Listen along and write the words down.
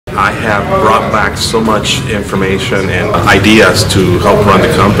I have brought back so much information and ideas to help run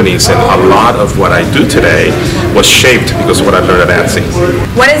the companies, and a lot of what I do today was shaped because of what I learned at ATSI.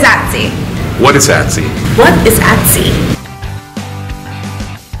 What is ATSI? What is ATSI? What is ATSI?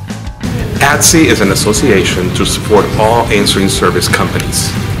 ATSI is an association to support all answering service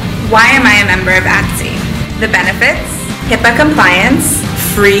companies. Why am I a member of ATSI? The benefits, HIPAA compliance,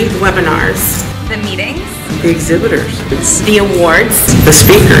 free webinars, the meetings, the exhibitors, the awards, the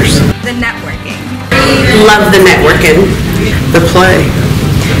speakers, the networking. Love the networking, the play,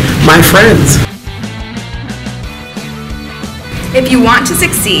 my friends. If you want to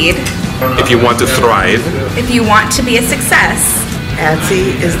succeed, if you want to thrive, if you want to be a success,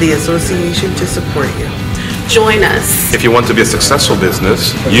 ATSI is the association to support you. Join us. if you want to be a successful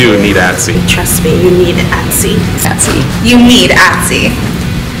business, you need ATSI. Trust me, you need ATSI. ATSI. You need ATSI.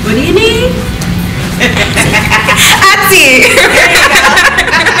 What do you need? ATSI!